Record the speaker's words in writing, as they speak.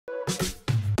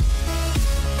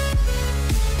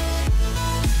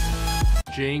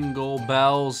Jingle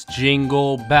bells,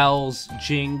 jingle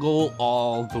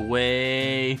all the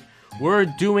way. We're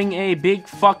doing a big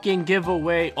fucking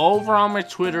giveaway over on my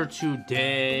Twitter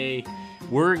today.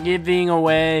 We're giving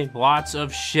away lots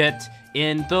of shit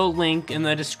in the link in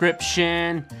the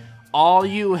description. All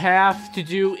you have to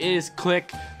do is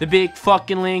click the big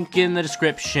fucking link in the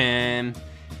description.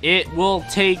 It will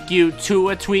take you to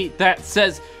a tweet that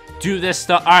says, do this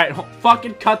stuff. Alright,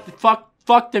 fucking cut the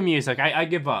fuck the music. I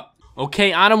give up.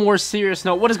 Okay, on a more serious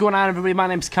note, what is going on, everybody? My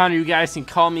name's Connor. You guys can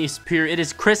call me Superior. It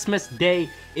is Christmas Day.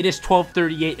 It is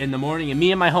 12:38 in the morning, and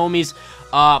me and my homies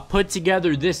put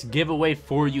together this giveaway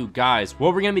for you guys.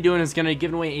 What we're going to be doing is going to be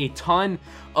giving away a ton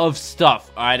of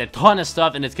stuff, alright? A ton of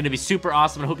stuff, and it's going to be super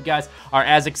awesome. I hope you guys are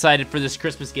as excited for this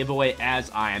Christmas giveaway as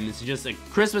I am. This is just a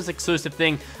Christmas exclusive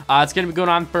thing. It's going to be going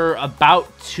on for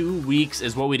about 2 weeks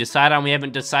is what we decided on. We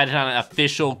haven't decided on an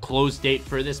official close date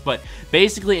for this, but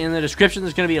basically in the description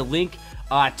there's going to be a link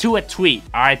to a tweet,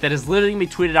 alright, that is literally going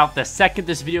to be tweeted out the second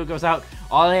this video goes out.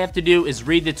 All I have to do is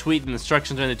read the tweet, and the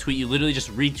instructions are in the tweet. You literally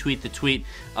just retweet the tweet,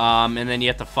 and then you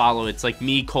have to follow. It's like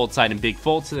me, Coldside, and Big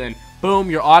Foltz, and then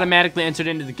boom, you're automatically entered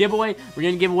into the giveaway. We're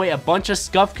going to give away a bunch of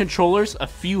SCUF controllers, a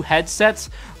few headsets,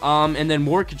 and then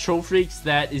more Control Freaks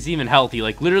that is even healthy.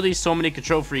 Like, literally so many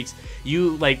Control Freaks.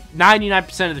 You, like,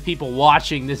 99% of the people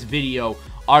watching this video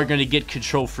are going to get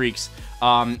Control Freaks.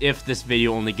 If this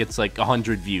video only gets like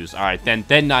 100 views, all right, then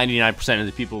 99% of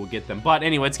the people will get them. But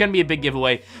anyway, it's gonna be a big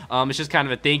giveaway. It's just kind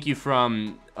of a thank you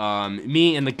from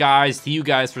me and the guys to you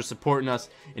guys for supporting us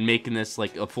and making this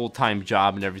like a full-time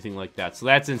job and everything like that. So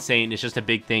that's insane. It's just a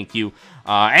big thank you,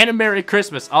 and a Merry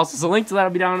Christmas. Also, the link to that will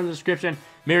be down in the description.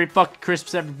 Merry fucking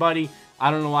Christmas, everybody.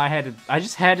 I don't know why I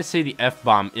just had to say the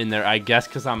F-bomb in there, I guess,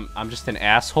 because I'm just an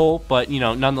asshole. But you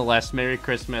know, nonetheless, Merry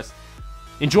Christmas.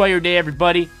 Enjoy your day,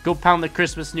 everybody. Go pound the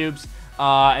Christmas noobs.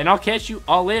 And I'll catch you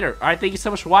all later. All right, thank you so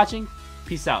much for watching.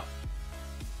 Peace out.